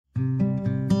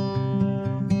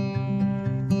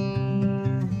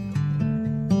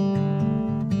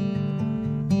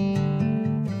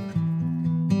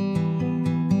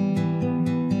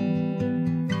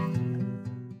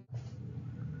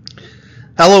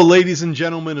Hello, ladies and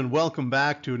gentlemen, and welcome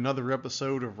back to another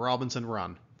episode of Robinson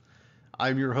Run.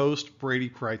 I'm your host,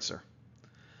 Brady Kreitzer.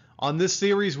 On this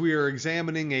series, we are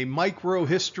examining a micro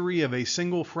history of a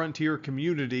single frontier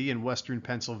community in western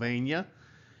Pennsylvania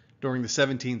during the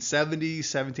 1770s,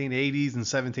 1780s, and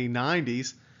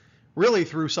 1790s, really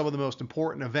through some of the most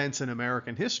important events in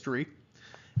American history.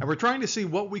 And we're trying to see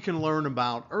what we can learn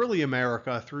about early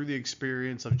America through the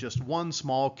experience of just one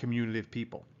small community of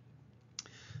people.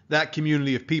 That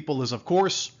community of people is, of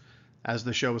course, as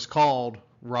the show is called,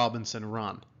 Robinson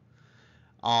Run.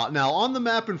 Now, on the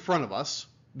map in front of us,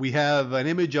 we have an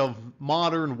image of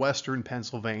modern western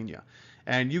Pennsylvania.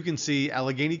 And you can see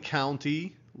Allegheny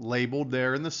County labeled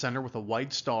there in the center with a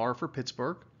white star for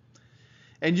Pittsburgh.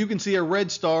 And you can see a red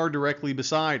star directly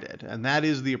beside it, and that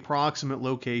is the approximate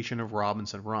location of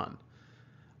Robinson Run.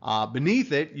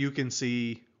 Beneath it, you can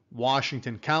see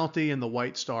Washington County, and the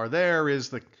white star there is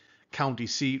the county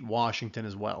seat, Washington,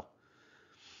 as well.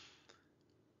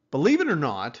 Believe it or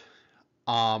not,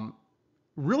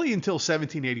 really until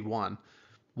 1781,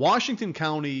 Washington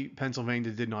County,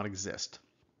 Pennsylvania did not exist.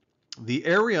 The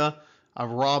area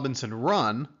of Robinson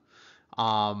Run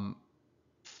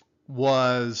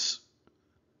was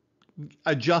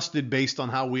adjusted based on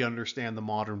how we understand the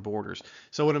modern borders.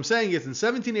 So what I'm saying is in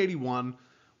 1781,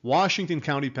 Washington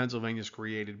County, Pennsylvania is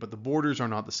created, but the borders are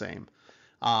not the same.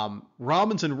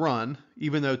 Robinson Run,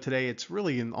 even though today it's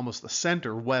really in almost the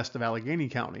center west of Allegheny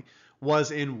County,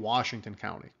 was in Washington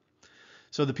County.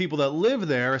 So the people that live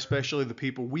there, especially the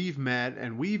people we've met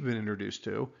and we've been introduced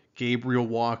to, Gabriel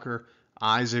Walker,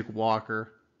 Isaac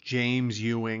Walker, James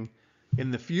Ewing. In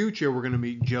the future, we're going to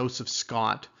meet Joseph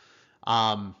Scott.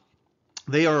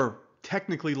 They are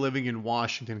technically living in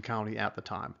Washington County at the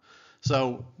time.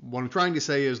 So what I'm trying to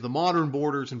say is the modern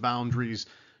borders and boundaries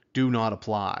do not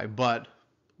apply, but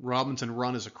Robinson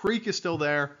Run as a creek is still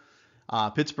there,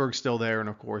 Pittsburgh's still there, and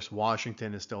of course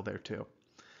Washington is still there too.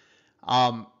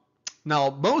 Now,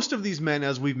 most of these men,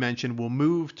 as we've mentioned, will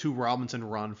move to Robinson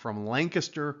Run from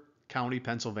Lancaster County,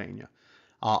 Pennsylvania,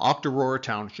 Octorara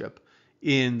Township,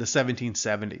 in the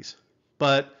 1770s.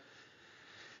 But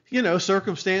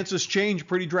circumstances change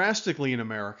pretty drastically in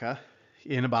America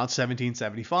in about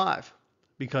 1775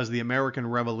 because the American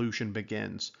Revolution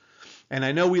begins. And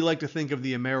I know we like to think of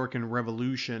the American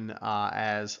Revolution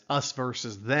as us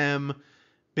versus them,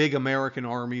 big American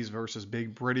armies versus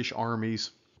big British armies.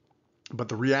 But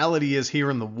the reality is here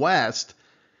in the West,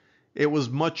 it was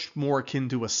much more akin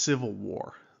to a civil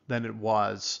war than it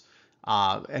was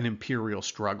an imperial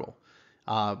struggle.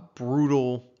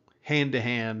 Brutal,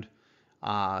 hand-to-hand,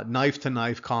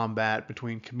 knife-to-knife combat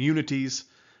between communities,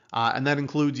 and that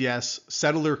includes, yes,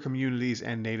 settler communities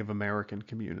and Native American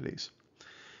communities.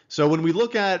 So when we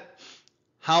look at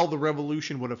how the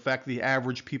revolution would affect the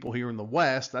average people here in the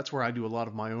West, that's where I do a lot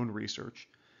of my own research.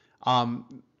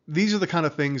 These are the kind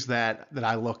of things that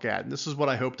I look at, and this is what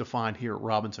I hope to find here at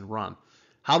Robinson Run.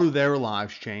 How do their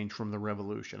lives change from the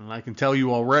revolution? And I can tell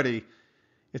you already,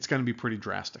 it's going to be pretty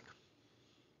drastic.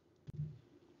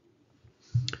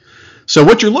 So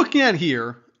what you're looking at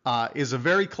here is a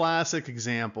very classic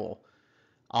example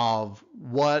of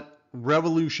what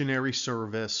revolutionary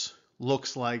service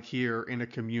looks like here in a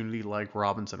community like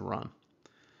Robinson Run.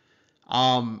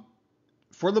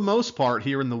 For the most part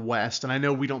here in the West, and I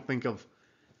know we don't think of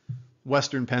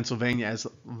Western Pennsylvania as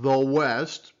the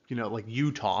West, like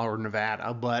Utah or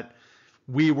Nevada, but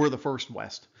we were the first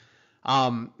West.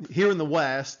 Here in the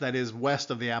West, that is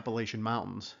west of the Appalachian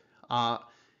Mountains, a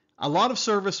lot of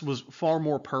service was far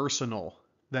more personal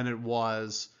than it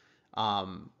was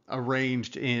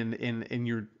arranged in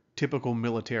your typical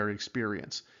military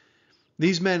experience.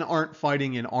 These men aren't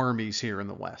fighting in armies here in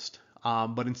the West,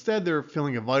 but instead they're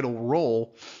filling a vital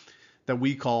role that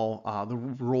we call the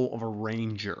role of a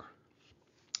ranger.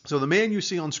 So the man you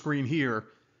see on screen here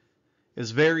is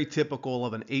very typical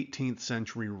of an 18th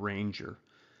century ranger.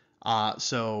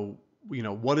 So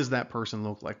what does that person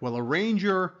look like? Well, a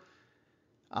ranger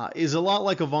is a lot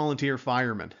like a volunteer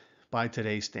fireman by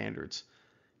today's standards.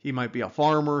 He might be a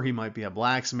farmer, he might be a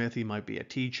blacksmith, he might be a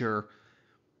teacher.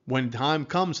 When time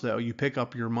comes, though, you pick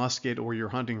up your musket or your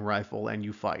hunting rifle and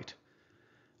you fight.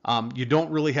 You don't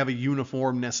really have a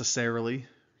uniform necessarily.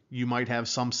 You might have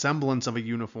some semblance of a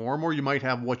uniform, or you might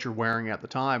have what you're wearing at the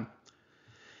time.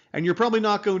 And you're probably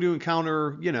not going to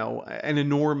encounter, an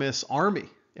enormous army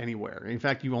anywhere. In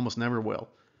fact, you almost never will.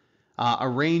 A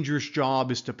ranger's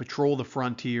job is to patrol the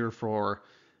frontier for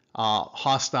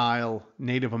hostile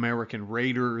Native American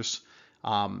raiders.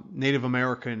 Native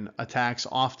American attacks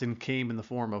often came in the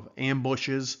form of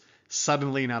ambushes,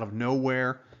 suddenly and out of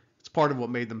nowhere. It's part of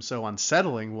what made them so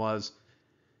unsettling was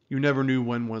You never knew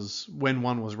when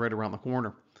one was right around the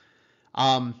corner.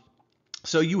 Um,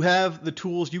 so you have the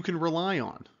tools you can rely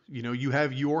on. You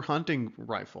have your hunting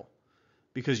rifle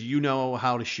because you know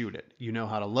how to shoot it. You know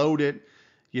how to load it.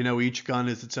 Each gun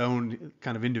is its own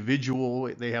kind of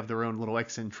individual. They have their own little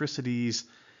eccentricities.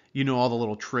 You know all the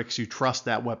little tricks. You trust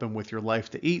that weapon with your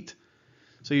life to eat.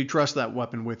 So you trust that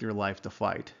weapon with your life to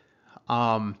fight.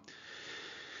 Um,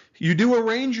 you do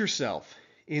arrange yourself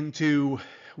into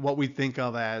what we think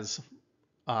of as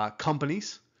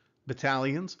companies,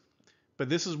 battalions, but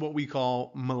this is what we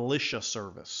call militia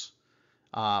service.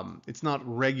 It's not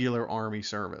regular army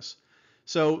service.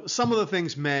 So some of the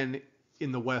things men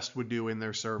in the West would do in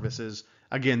their services,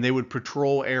 again, they would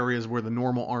patrol areas where the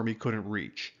normal army couldn't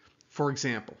reach. For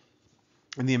example,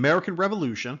 in the American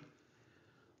Revolution,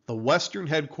 the western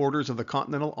headquarters of the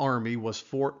Continental Army was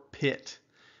Fort Pitt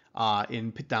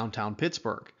in downtown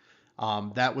Pittsburgh.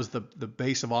 That was the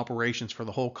base of operations for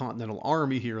the whole Continental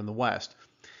Army here in the West.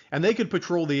 And they could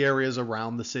patrol the areas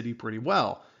around the city pretty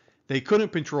well. They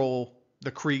couldn't patrol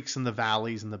the creeks and the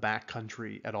valleys and the back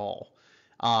country at all.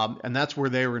 And that's where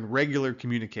they were in regular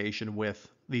communication with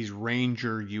these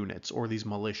ranger units or these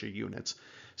militia units.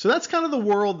 So that's kind of the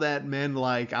world that men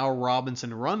like our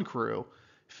Robinson Run crew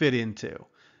fit into.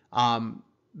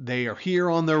 They are here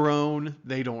on their own.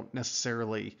 They don't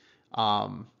necessarily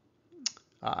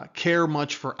care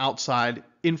much for outside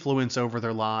influence over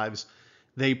their lives.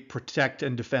 They protect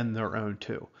and defend their own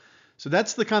too. So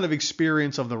that's the kind of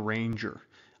experience of the ranger.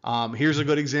 Here's a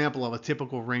good example of a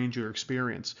typical ranger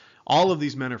experience. All of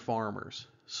these men are farmers.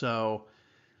 So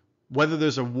whether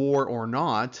there's a war or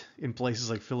not, in places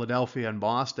like Philadelphia and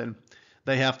Boston,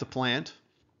 they have to plant,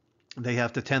 they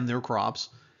have to tend their crops,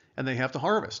 and they have to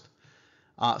harvest.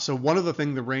 So one of the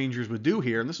things the rangers would do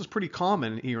here, and this is pretty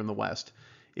common here in the West,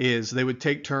 is they would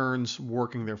take turns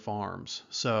working their farms.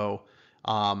 So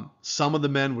some of the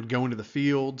men would go into the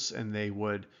fields and they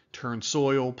would turn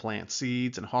soil, plant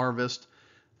seeds, and harvest.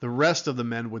 The rest of the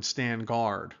men would stand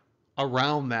guard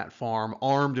around that farm,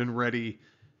 armed and ready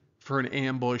for an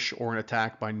ambush or an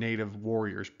attack by native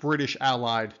warriors, British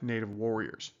allied native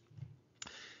warriors.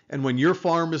 And when your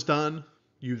farm is done,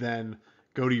 you then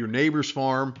go to your neighbor's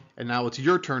farm, and now it's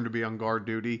your turn to be on guard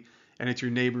duty, and it's your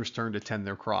neighbor's turn to tend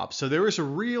their crops. So there is a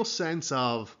real sense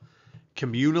of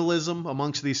communalism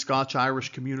amongst these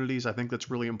Scotch-Irish communities. I think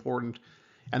that's really important,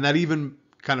 and that even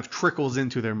kind of trickles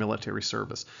into their military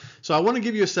service. So I want to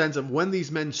give you a sense of when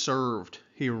these men served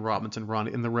here in Robinson Run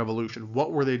in the Revolution.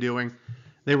 What were they doing?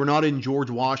 They were not in George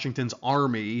Washington's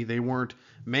army. They weren't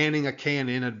manning a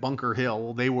cannon at Bunker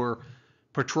Hill. They were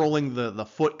patrolling the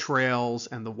foot trails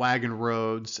and the wagon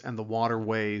roads and the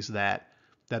waterways that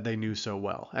they knew so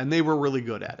well. And they were really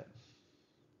good at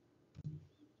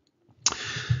it.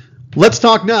 Let's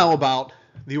talk now about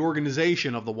the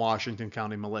organization of the Washington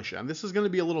County Militia. And this is going to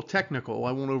be a little technical.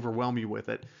 I won't overwhelm you with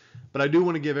it. But I do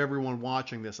want to give everyone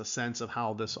watching this a sense of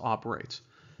how this operates.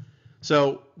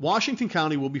 So Washington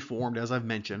County will be formed, as I've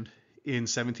mentioned, in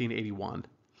 1781.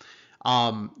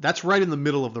 That's right in the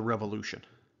middle of the Revolution.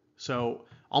 So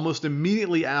almost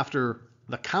immediately after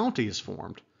the county is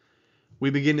formed,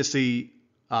 we begin to see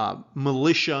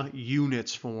militia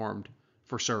units formed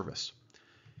for service.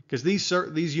 Because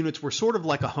these units were sort of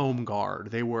like a home guard.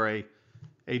 They were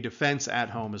a defense at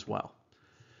home as well.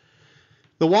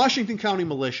 The Washington County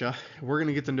Militia, we're going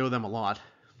to get to know them a lot.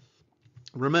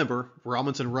 Remember,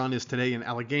 Robinson Run is today in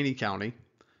Allegheny County.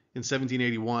 In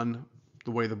 1781,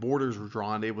 the way the borders were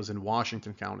drawn, it was in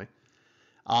Washington County.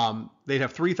 They'd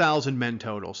have 3,000 men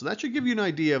total. So that should give you an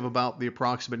idea of about the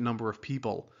approximate number of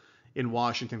people in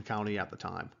Washington County at the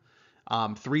time.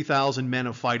 3,000 men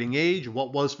of fighting age.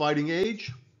 What was fighting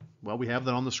age? Well, we have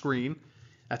that on the screen.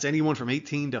 That's anyone from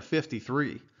 18 to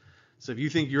 53. So if you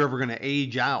think you're ever going to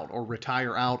age out or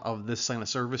retire out of this kind of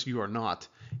service, you are not.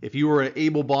 If you are an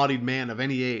able-bodied man of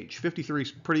any age, 53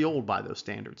 is pretty old by those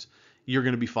standards, you're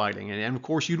going to be fighting. And of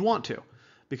course you'd want to,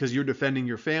 because you're defending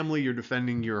your family, you're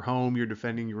defending your home, you're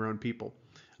defending your own people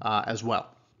as well.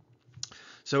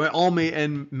 So all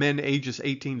men ages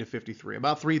 18 to 53,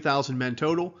 about 3,000 men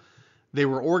total. They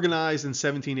were organized in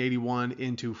 1781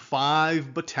 into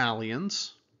 5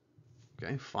 battalions.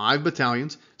 Okay, 5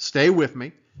 battalions. Stay with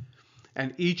me.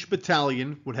 And each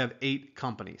battalion would have 8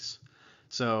 companies.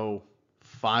 So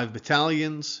 5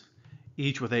 battalions,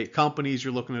 each with 8 companies.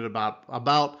 You're looking at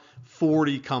about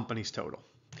 40 companies total.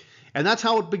 And that's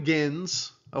how it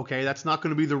begins. Okay, that's not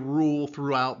going to be the rule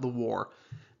throughout the war.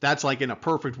 That's like in a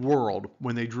perfect world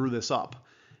when they drew this up,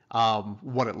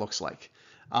 what it looks like.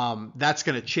 That's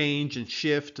going to change and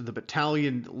shift. The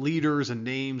battalion leaders and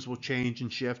names will change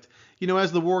and shift.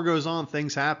 As the war goes on,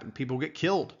 things happen. People get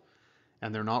killed.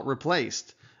 and they're not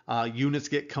replaced. Units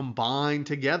get combined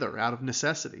together out of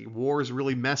necessity. War is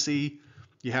really messy.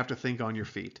 You have to think on your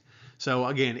feet. So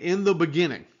again, in the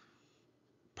beginning,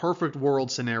 perfect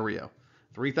world scenario,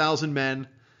 3,000 men,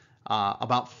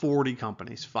 about 40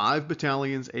 companies, 5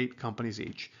 battalions, 8 companies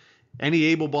each. Any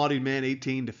able-bodied man,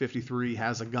 18 to 53,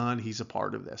 has a gun. He's a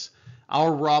part of this.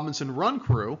 Our Robinson Run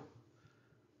crew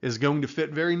is going to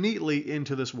fit very neatly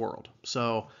into this world.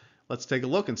 So let's take a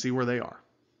look and see where they are.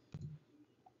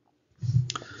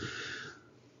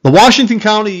 The Washington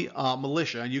County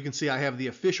Militia, and you can see I have the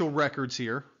official records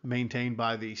here maintained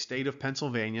by the state of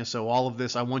Pennsylvania. So all of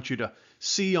this I want you to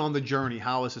see on the journey,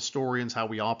 how as historians, how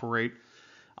we operate.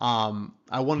 I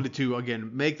wanted to,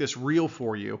 again, make this real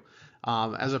for you.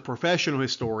 As a professional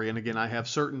historian, again, I have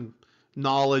certain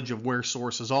knowledge of where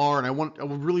sources are, and I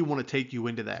really want to take you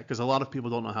into that because a lot of people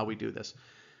don't know how we do this.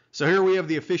 So here we have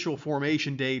the official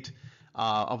formation date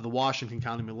of the Washington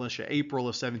County Militia, April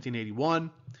of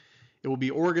 1781. It will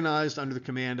be organized under the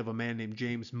command of a man named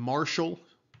James Marshall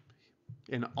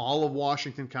in all of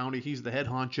Washington County. He's the head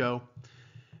honcho.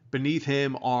 Beneath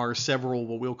him are several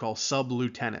what we'll call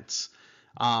sub-lieutenants.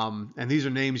 And these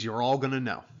are names you're all going to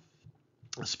know,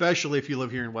 especially if you live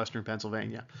here in Western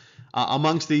Pennsylvania.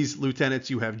 Amongst these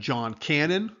lieutenants, you have John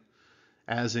Cannon,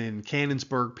 as in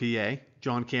Cannonsburg, PA.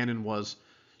 John Cannon was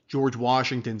George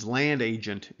Washington's land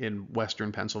agent in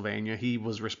Western Pennsylvania. He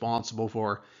was responsible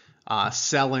for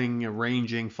selling,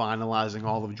 arranging, finalizing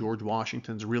all of George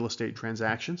Washington's real estate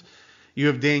transactions. You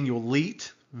have Daniel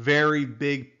Leet, very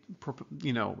big,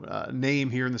 name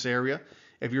here in this area.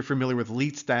 If you're familiar with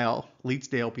Leetsdale,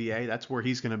 PA, that's where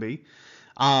he's going to be.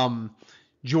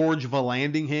 George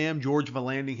Vallandigham. George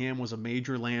Vallandigham was a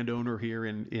major landowner here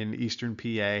in eastern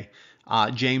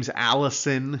PA. James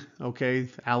Allison,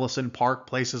 Allison Park,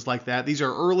 places like that. These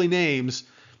are early names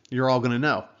you're all going to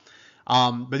know.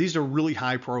 But these are really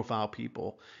high-profile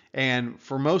people. And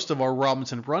for most of our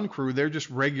Robinson Run crew, they're just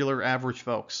regular, average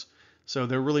folks. So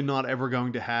they're really not ever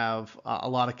going to have a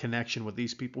lot of connection with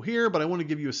these people here, but I want to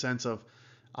give you a sense of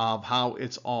how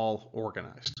it's all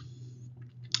organized.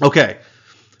 Okay,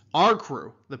 our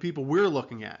crew, the people we're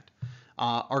looking at,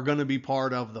 are going to be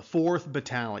part of the 4th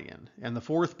Battalion. And the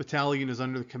 4th Battalion is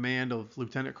under the command of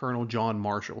Lieutenant Colonel John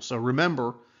Marshall. So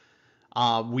remember,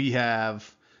 we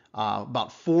have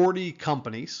about 40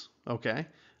 companies,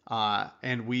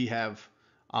 and we have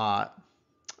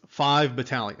 5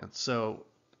 battalions. So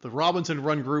the Robinson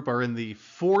Run group are in the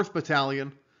 4th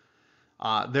Battalion.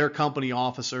 Their company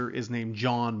officer is named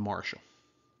John Marshall.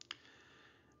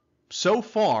 So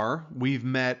far, we've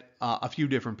met a few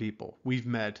different people. We've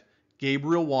met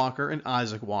Gabriel Walker and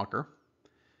Isaac Walker,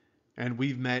 and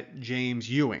we've met James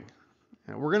Ewing.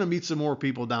 And we're going to meet some more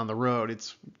people down the road.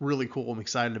 It's really cool. I'm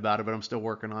excited about it, but I'm still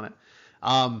working on it.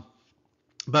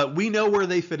 But we know where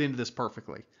they fit into this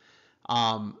perfectly.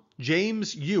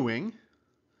 James Ewing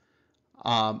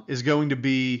is going to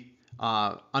be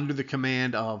under the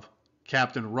command of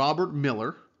Captain Robert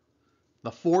Miller,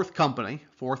 the 4th Company,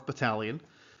 4th Battalion.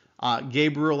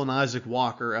 Gabriel and Isaac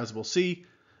Walker, as we'll see,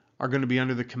 are going to be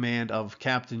under the command of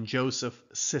Captain Joseph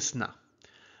Cisna.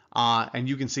 And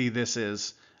you can see this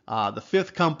is the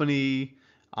 5th Company,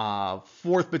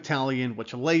 4th Battalion,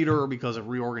 which later, because of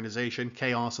reorganization,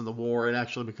 chaos in the war, it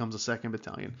actually becomes a 2nd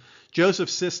Battalion. Joseph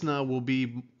Cisna will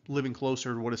be living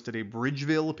closer to what is today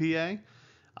Bridgeville,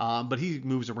 PA, but he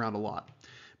moves around a lot.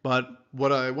 But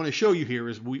what I want to show you here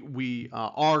is we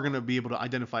are going to be able to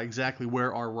identify exactly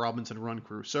where our Robinson Run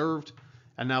crew served,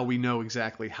 and now we know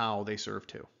exactly how they served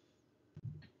too.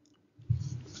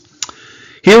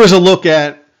 Here is a look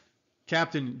at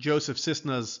Captain Joseph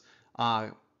Cisna's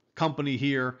company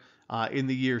here in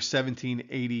the year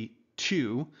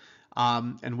 1782.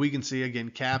 And we can see, again,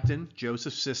 Captain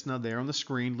Joseph Cisna there on the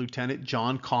screen, Lieutenant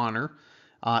John Connor,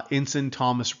 Ensign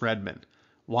Thomas Redmond.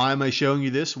 Why am I showing you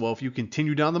this? Well, if you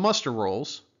continue down the muster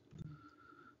rolls,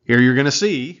 here you're going to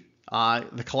see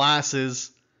the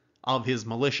classes of his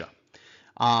militia.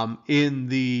 In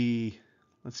the,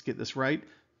 let's get this right,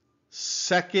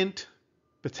 2nd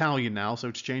Battalion now, so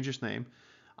it's changed its name.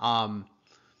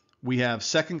 We have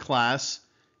 2nd class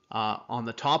on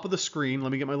the top of the screen.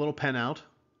 Let me get my little pen out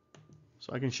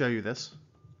so I can show you this.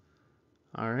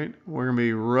 All right, we're going to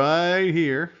be right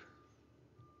here.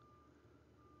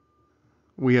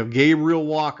 We have Gabriel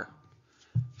Walker,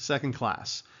 2nd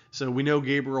class. So we know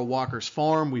Gabriel Walker's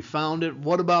farm. We found it.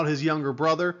 What about his younger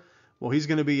brother? Well, he's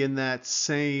going to be in that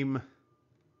same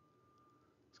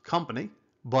company,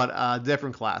 but a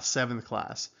different class, 7th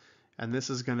class. And this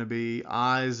is going to be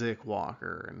Isaac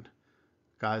Walker. And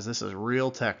guys, this is real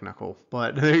technical,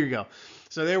 but there you go.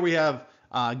 So there we have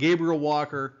Gabriel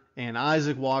Walker and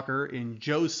Isaac Walker in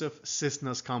Joseph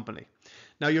Cisna's company.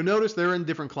 Now you'll notice they're in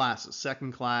different classes,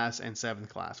 second class and seventh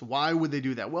class. Why would they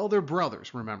do that? Well, they're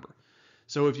brothers, remember.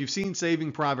 So if you've seen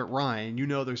Saving Private Ryan, you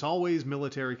know there's always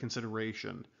military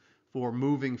consideration for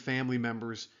moving family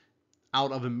members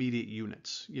out of immediate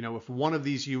units. You know, if one of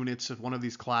these units, if one of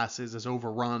these classes is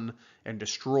overrun and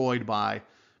destroyed by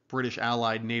British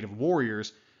allied native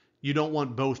warriors, you don't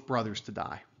want both brothers to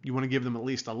die. You want to give them at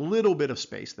least a little bit of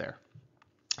space there.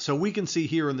 So we can see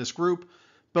here in this group,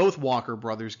 both Walker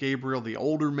brothers, Gabriel, the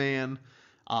older man,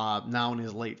 now in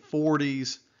his late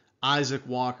 40s, Isaac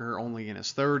Walker, only in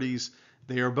his 30s.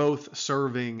 They are both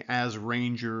serving as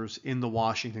rangers in the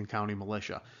Washington County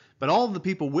Militia. But all of the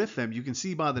people with them, you can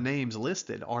see by the names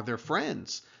listed, are their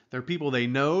friends. They're people they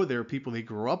know, they're people they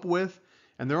grew up with,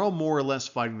 and they're all more or less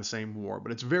fighting the same war.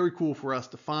 But it's very cool for us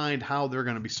to find how they're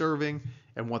going to be serving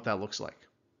and what that looks like.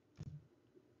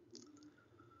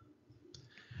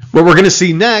 What we're going to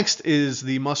see next is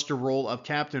the muster roll of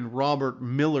Captain Robert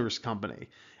Miller's company.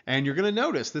 And you're going to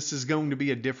notice this is going to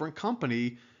be a different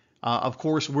company. Of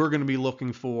course, we're going to be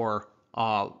looking for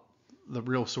the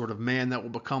real sort of man that will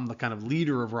become the kind of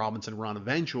leader of Robinson Run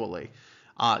eventually,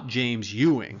 James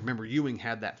Ewing. Remember, Ewing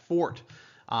had that fort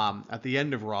at the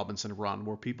end of Robinson Run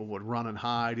where people would run and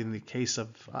hide in the case of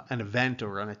an event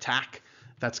or an attack.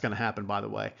 That's going to happen, by the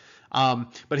way.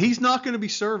 But he's not going to be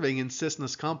serving in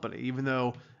Cisna's company, even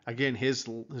though, again, his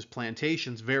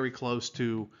plantation's very close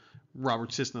to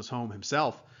Robert Cisna's home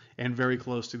himself and very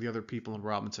close to the other people in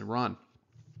Robinson Run.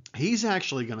 He's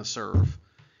actually going to serve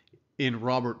in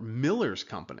Robert Miller's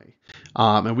company.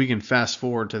 And we can fast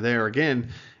forward to there again.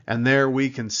 And there we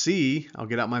can see, I'll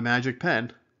get out my magic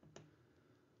pen,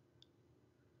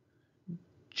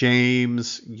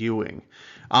 James Ewing.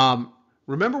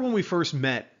 Remember when we first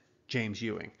met James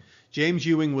Ewing? James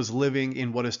Ewing was living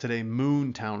in what is today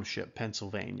Moon Township,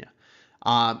 Pennsylvania.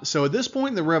 So at this point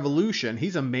in the Revolution,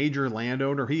 he's a major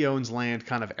landowner. He owns land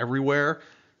kind of everywhere.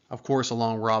 Of course,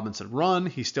 along Robinson Run,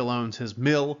 he still owns his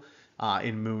mill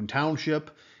in Moon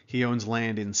Township. He owns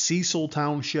land in Cecil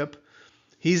Township.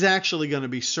 He's actually going to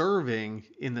be serving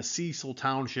in the Cecil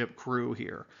Township crew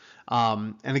here.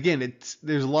 And again,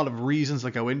 there's a lot of reasons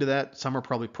that go into that. Some are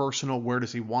probably personal. Where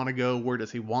does he want to go? Where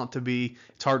does he want to be?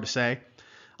 It's hard to say.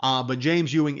 But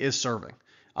James Ewing is serving.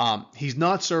 He's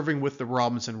not serving with the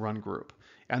Robinson Run group.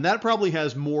 And that probably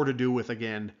has more to do with,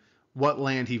 again, what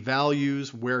land he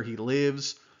values, where he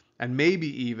lives, and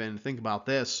maybe even, think about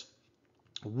this,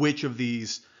 which of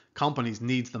these companies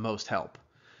needs the most help.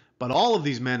 But all of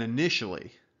these men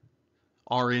initially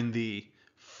are in the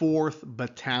 4th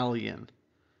Battalion.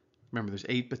 Remember, there's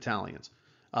 8 battalions.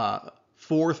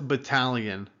 4th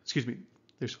Battalion, excuse me,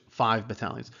 there's 5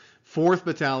 battalions. 4th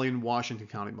Battalion, Washington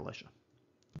County Militia.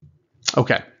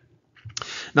 Okay.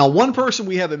 Now, one person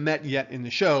we haven't met yet in the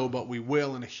show, but we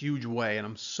will in a huge way, and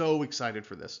I'm so excited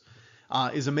for this,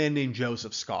 is a man named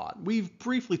Joseph Scott. We've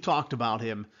briefly talked about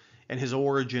him and his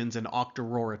origins in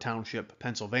Octorara Township,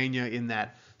 Pennsylvania, in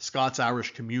that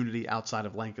Scots-Irish community outside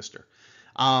of Lancaster.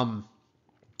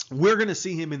 We're going to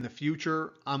see him in the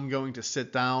future. I'm going to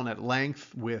sit down at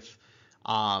length with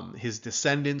his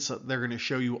descendants. They're going to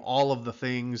show you all of the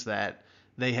things that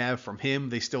they have from him.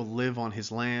 They still live on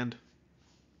his land.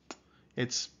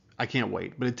 I can't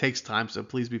wait, but it takes time, so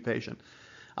please be patient.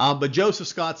 But Joseph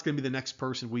Scott's going to be the next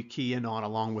person we key in on,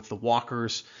 along with the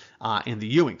Walkers and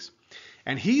the Ewings.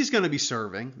 And he's going to be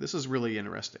serving, this is really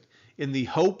interesting, in the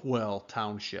Hopewell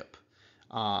Township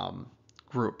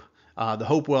group, the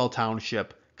Hopewell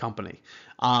Township Company.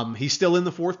 He's still in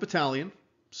the 4th Battalion,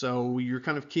 so you're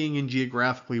kind of keying in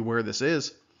geographically where this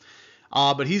is.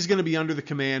 But he's going to be under the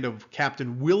command of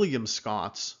Captain William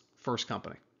Scott's 1st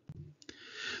Company.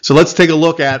 So let's take a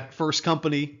look at 1st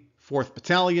Company, 4th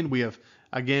Battalion. We have,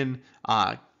 again,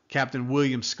 Captain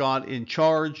William Scott in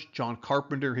charge, John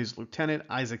Carpenter, his lieutenant,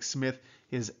 Isaac Smith,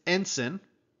 his ensign.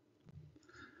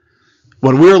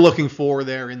 What we're looking for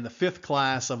there in the 5th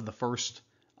class of the 1st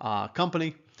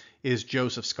Company is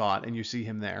Joseph Scott, and you see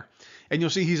him there. And you'll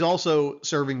see he's also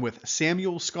serving with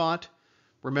Samuel Scott.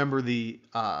 Remember, the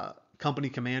company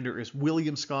commander is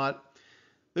William Scott.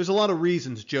 There's a lot of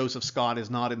reasons Joseph Scott is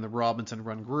not in the Robinson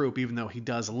Run group, even though he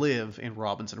does live in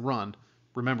Robinson Run.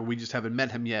 Remember, we just haven't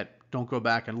met him yet. Don't go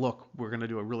back and look. We're going to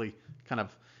do a really kind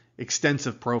of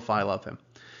extensive profile of him.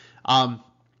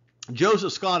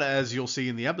 Joseph Scott, as you'll see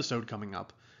in the episode coming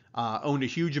up, owned a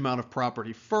huge amount of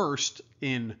property first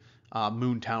in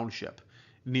Moon Township,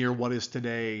 near what is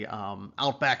today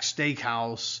Outback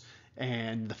Steakhouse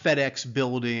and the FedEx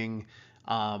building.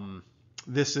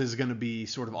 This is going to be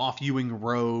sort of off Ewing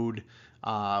Road,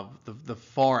 the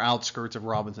far outskirts of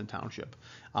Robinson Township.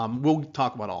 We'll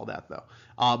talk about all that, though.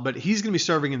 But he's going to be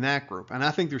serving in that group, and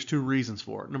I think there's two reasons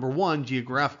for it. Number one,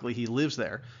 geographically, he lives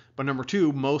there. But number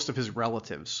two, most of his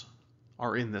relatives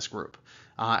are in this group.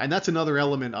 And that's another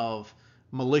element of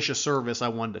militia service I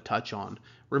wanted to touch on.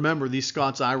 Remember, these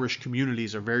Scots-Irish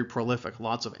communities are very prolific.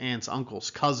 Lots of aunts,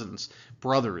 uncles, cousins,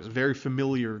 brothers, very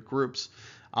familiar groups.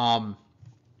 And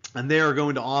they are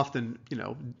going to often,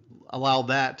 allow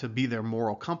that to be their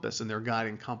moral compass and their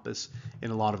guiding compass in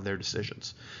a lot of their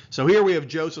decisions. So here we have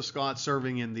Joseph Scott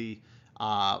serving in the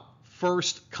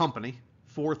 1st Company,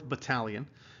 4th Battalion,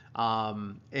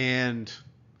 and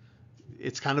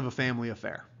it's kind of a family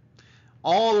affair.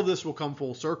 All of this will come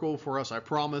full circle for us, I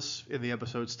promise, in the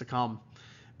episodes to come.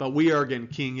 But we are, again,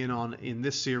 keying in on, in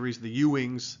this series, the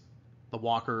Ewings, the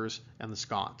Walkers, and the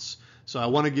Scotts. So I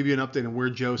want to give you an update on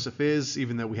where Joseph is,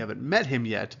 even though we haven't met him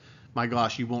yet. My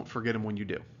gosh, you won't forget him when you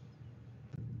do.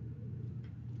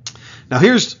 Now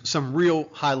here's some real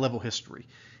high-level history.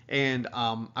 And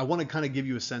I want to kind of give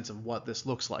you a sense of what this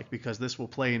looks like, because this will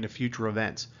play into future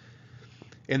events.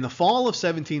 In the fall of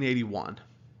 1781,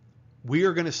 we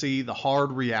are going to see the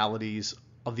hard realities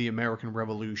of the American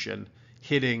Revolution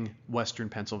hitting Western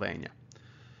Pennsylvania.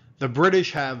 The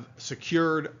British have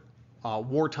secured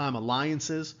wartime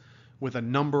alliances with a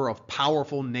number of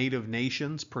powerful native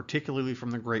nations, particularly from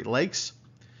the Great Lakes.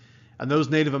 And those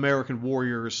Native American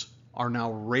warriors are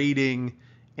now raiding,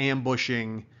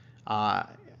 ambushing,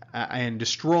 and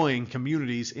destroying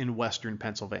communities in Western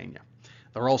Pennsylvania.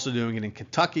 They're also doing it in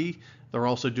Kentucky. They're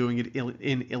also doing it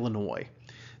in Illinois.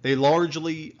 They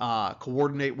largely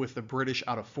coordinate with the British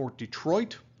out of Fort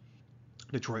Detroit,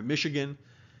 Michigan.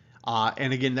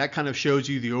 And again, that kind of shows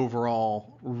you the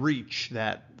overall reach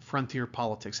that frontier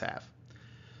politics have.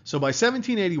 So by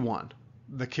 1781,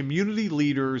 the community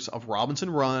leaders of Robinson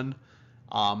Run,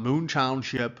 Moon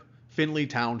Township, Findlay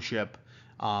Township,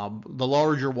 the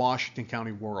larger Washington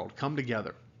County world come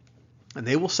together, and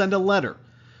they will send a letter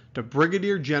to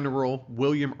Brigadier General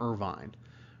William Irvine.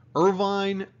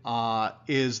 Irvine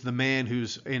is the man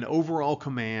who's in overall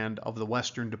command of the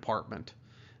Western Department.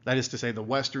 That is to say, the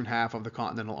western half of the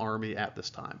Continental Army at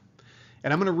this time.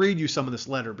 And I'm going to read you some of this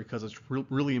letter because it's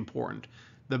really important.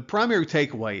 The primary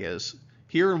takeaway is,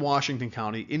 here in Washington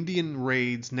County, Indian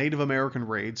raids, Native American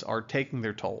raids are taking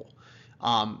their toll.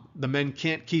 The men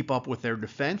can't keep up with their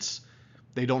defense.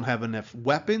 They don't have enough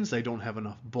weapons. They don't have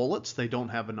enough bullets. They don't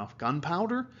have enough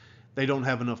gunpowder. They don't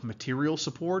have enough material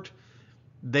support.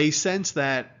 They sense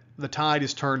that the tide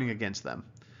is turning against them,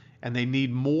 and they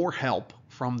need more help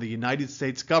from the United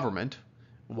States government,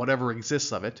 whatever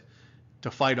exists of it,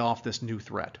 to fight off this new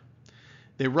threat.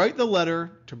 They write the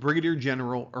letter to Brigadier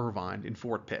General Irvine in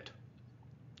Fort Pitt,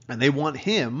 and they want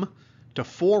him to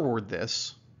forward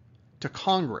this to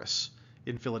Congress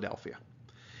in Philadelphia.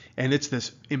 And it's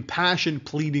this impassioned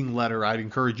pleading letter I'd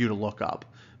encourage you to look up,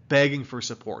 begging for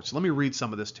support. So let me read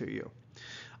some of this to you.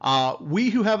 We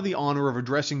who have the honor of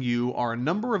addressing you are a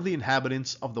number of the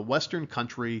inhabitants of the Western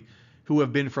country who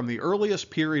have been from the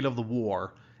earliest period of the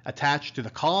war attached to the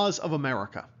cause of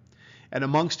America, and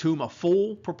amongst whom a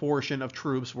full proportion of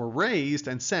troops were raised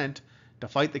and sent to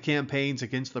fight the campaigns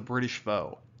against the British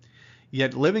foe.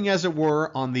 Yet living as it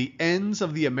were on the ends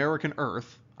of the American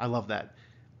earth, I love that.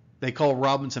 They call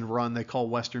Robinson Run, they call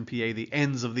Western PA the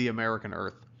ends of the American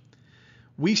earth.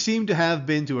 We seem to have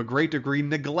been to a great degree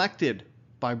neglected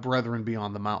by brethren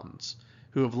beyond the mountains,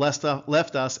 who have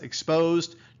left us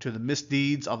exposed to the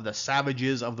misdeeds of the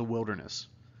savages of the wilderness.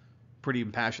 Pretty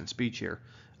impassioned speech here.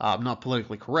 I'm not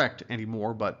politically correct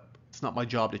anymore, but it's not my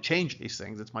job to change these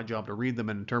things. It's my job to read them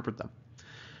and interpret them.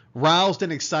 Roused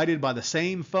and excited by the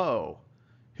same foe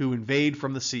who invade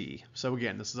from the sea. So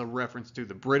again, this is a reference to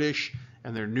the British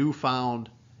and their newfound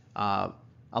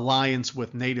alliance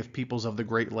with native peoples of the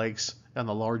Great Lakes and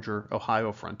the larger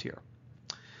Ohio frontier.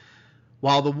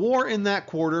 While the war in that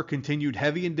quarter continued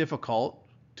heavy and difficult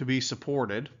to be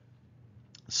supported,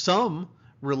 some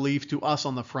relief to us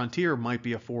on the frontier might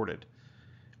be afforded.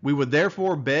 We would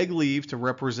therefore beg leave to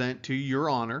represent to your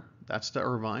honor, that's to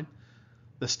Irvine,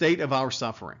 the state of our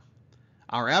suffering,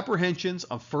 our apprehensions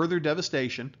of further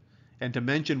devastation, and to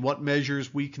mention what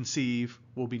measures we conceive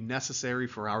will be necessary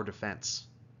for our defense.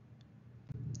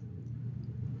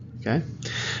 Okay.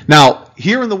 Now,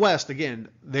 here in the West, again,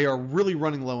 they are really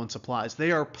running low on supplies.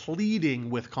 They are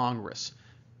pleading with Congress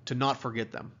to not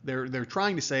forget them. They're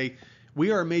trying to say,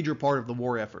 we are a major part of the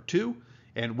war effort too,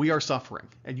 and we are suffering,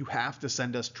 and you have to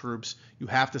send us troops. You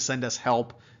have to send us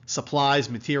help, supplies,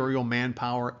 material,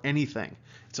 manpower, anything.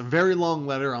 It's a very long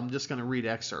letter. I'm just going to read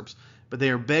excerpts. But they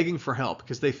are begging for help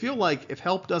because they feel like if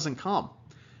help doesn't come,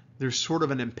 there's sort of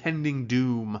an impending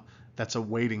doom that's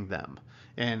awaiting them.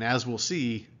 And as we'll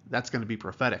see, that's going to be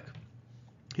prophetic.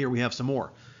 Here we have some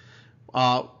more.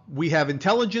 We have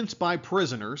intelligence by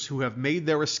prisoners who have made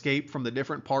their escape from the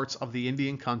different parts of the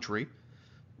Indian country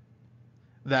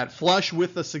that flush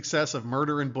with the success of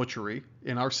murder and butchery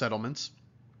in our settlements,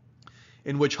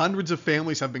 in which hundreds of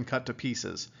families have been cut to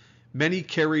pieces, many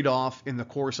carried off in the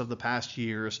course of the past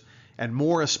years, and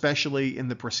more especially in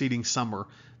the preceding summer,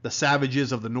 the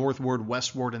savages of the northward,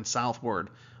 westward, and southward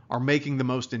are making the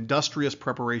most industrious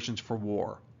preparations for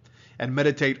war, and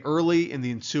meditate early in the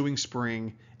ensuing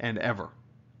spring and ever.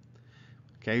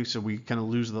 Okay, so we kind of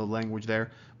lose the language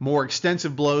there. More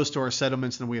extensive blows to our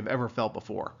settlements than we have ever felt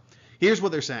before. Here's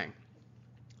what they're saying.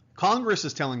 Congress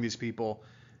is telling these people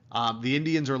the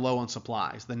Indians are low on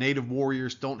supplies. The native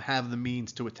warriors don't have the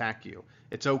means to attack you.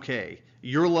 It's okay.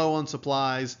 You're low on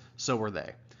supplies, so are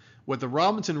they. What the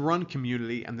Robinson Run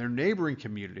community and their neighboring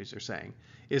communities are saying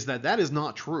is that that is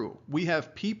not true. We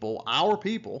have people, our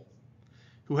people,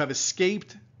 who have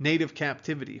escaped native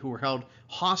captivity, who were held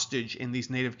hostage in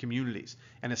these native communities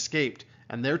and escaped,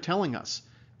 and they're telling us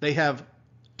they have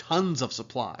tons of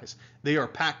supplies. They are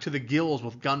packed to the gills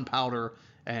with gunpowder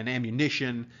and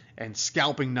ammunition and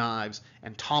scalping knives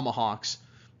and tomahawks.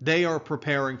 They are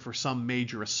preparing for some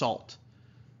major assault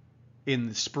in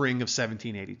the spring of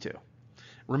 1782.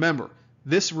 Remember,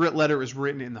 this letter is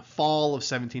written in the fall of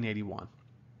 1781.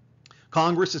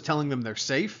 Congress is telling them they're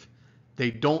safe.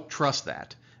 They don't trust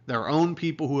that. Their own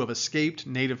people who have escaped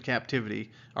native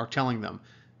captivity are telling them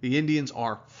the Indians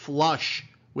are flush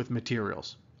with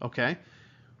materials. Okay?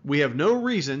 We have no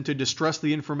reason to distrust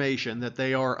the information that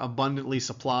they are abundantly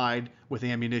supplied with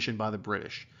ammunition by the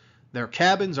British. Their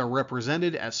cabins are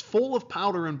represented as full of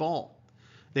powder and ball.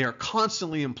 They are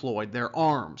constantly employed, their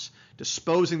arms,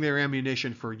 disposing their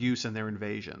ammunition for use in their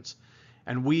invasions.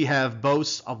 And we have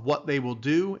boasts of what they will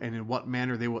do and in what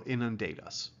manner they will inundate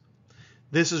us.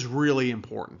 This is really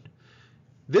important.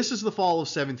 This is the fall of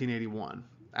 1781.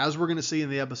 As we're going to see in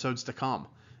the episodes to come,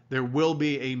 there will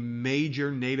be a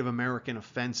major Native American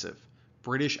offensive,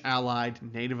 British Allied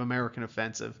Native American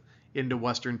offensive into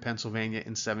western Pennsylvania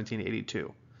in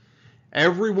 1782.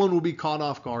 Everyone will be caught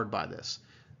off guard by this.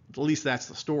 At least that's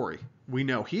the story. We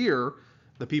know here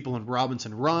the people in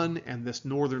Robinson Run and this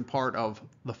northern part of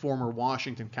the former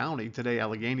Washington County, today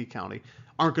Allegheny County,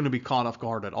 aren't going to be caught off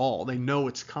guard at all. They know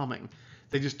it's coming.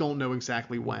 They just don't know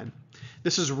exactly when.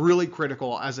 This is really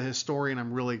critical. As a historian,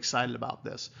 I'm really excited about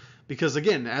this. Because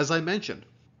again, as I mentioned,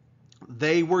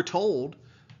 they were told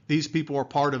these people are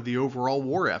part of the overall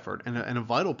war effort and a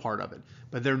vital part of it.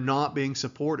 But they're not being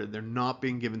supported. They're not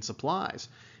being given supplies.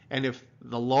 And if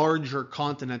the larger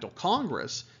Continental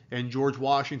Congress and George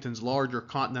Washington's larger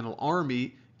Continental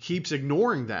Army keeps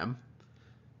ignoring them,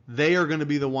 they are going to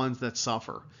be the ones that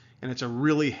suffer. And it's a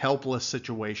really helpless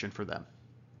situation for them.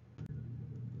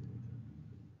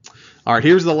 All right,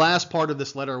 here's the last part of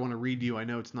this letter I want to read to you. I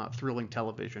know it's not thrilling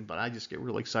television, but I just get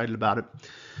really excited about it.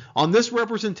 On this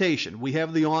representation, we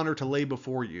have the honor to lay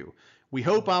before you. We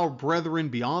hope our brethren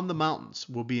beyond the mountains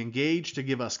will be engaged to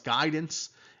give us guidance,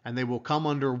 and they will come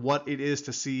under what it is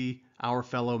to see our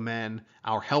fellow men,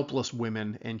 our helpless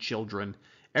women and children,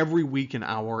 every week and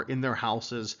hour in their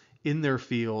houses, in their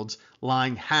fields,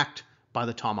 lying hacked by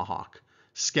the tomahawk,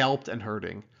 scalped and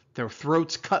hurting, their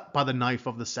throats cut by the knife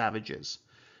of the savages.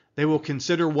 They will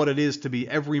consider what it is to be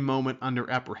every moment under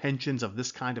apprehensions of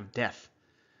this kind of death,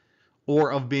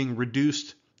 or of being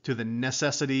reduced to the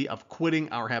necessity of quitting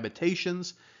our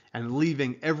habitations and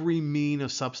leaving every mean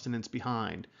of subsistence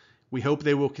behind. We hope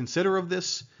they will consider of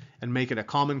this and make it a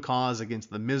common cause against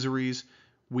the miseries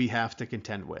we have to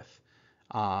contend with.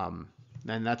 And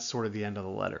that's sort of the end of the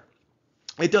letter.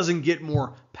 It doesn't get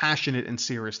more passionate and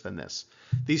serious than this.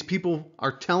 These people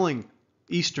are telling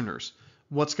Easterners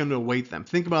what's going to await them.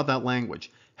 Think about that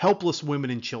language. Helpless women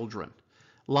and children,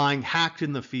 lying hacked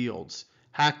in the fields,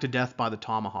 hacked to death by the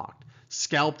tomahawk,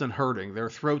 scalped and hurting, their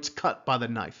throats cut by the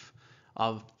knife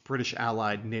of British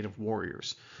Allied native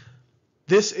warriors.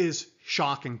 This is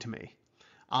shocking to me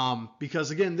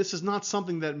because, again, this is not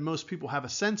something that most people have a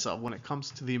sense of when it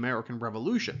comes to the American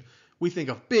Revolution. We think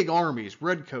of big armies,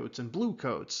 redcoats and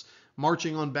bluecoats,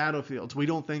 marching on battlefields. We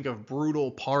don't think of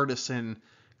brutal partisan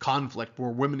conflict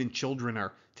where women and children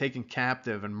are taken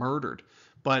captive and murdered.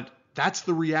 But that's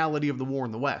the reality of the war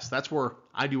in the West. That's where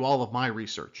I do all of my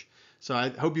research. So I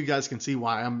hope you guys can see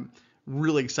why I'm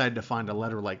really excited to find a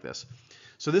letter like this.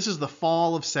 So this is the fall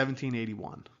of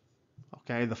 1781.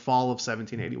 Okay, the fall of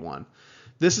 1781.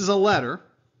 This is a letter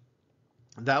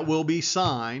that will be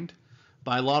signed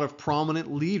by a lot of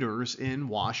prominent leaders in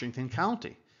Washington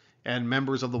County and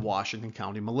members of the Washington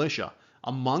County militia.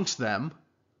 Amongst them,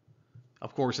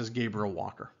 of course, is Gabriel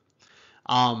Walker.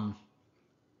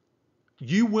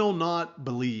 You will not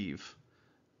believe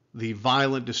the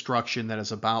violent destruction that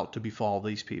is about to befall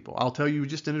these people. I'll tell you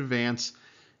just in advance,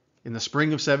 in the spring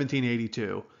of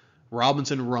 1782,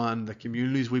 Robinson Run, the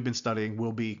communities we've been studying,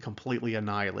 will be completely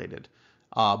annihilated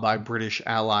by British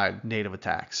allied native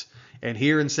attacks. And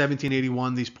here in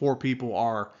 1781, these poor people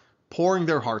are pouring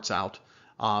their hearts out,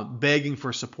 begging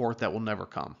for support that will never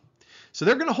come. So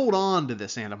they're going to hold on to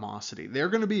this animosity. They're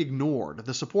going to be ignored.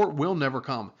 The support will never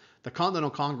come. The Continental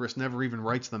Congress never even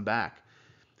writes them back.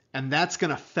 And that's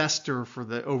going to fester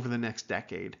over the next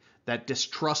decade. That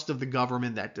distrust of the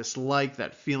government, that dislike,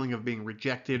 that feeling of being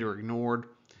rejected or ignored,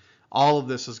 all of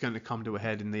this is going to come to a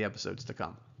head in the episodes to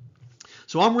come.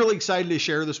 So I'm really excited to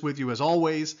share this with you as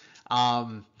always.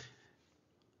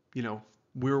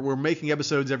 We're making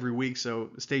episodes every week,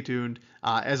 so stay tuned.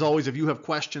 As always, if you have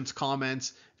questions,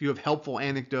 comments, if you have helpful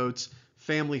anecdotes,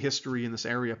 family history in this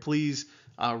area, please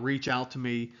reach out to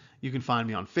me. You can find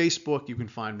me on Facebook. You can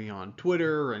find me on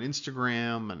Twitter and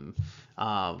Instagram, and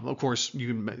of course, you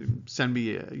can send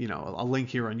me a link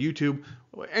here on YouTube.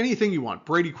 Anything you want.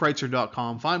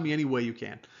 BradyKreitzer.com. Find me any way you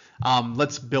can.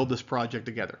 Let's build this project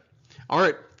together. All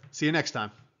right. See you next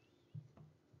time.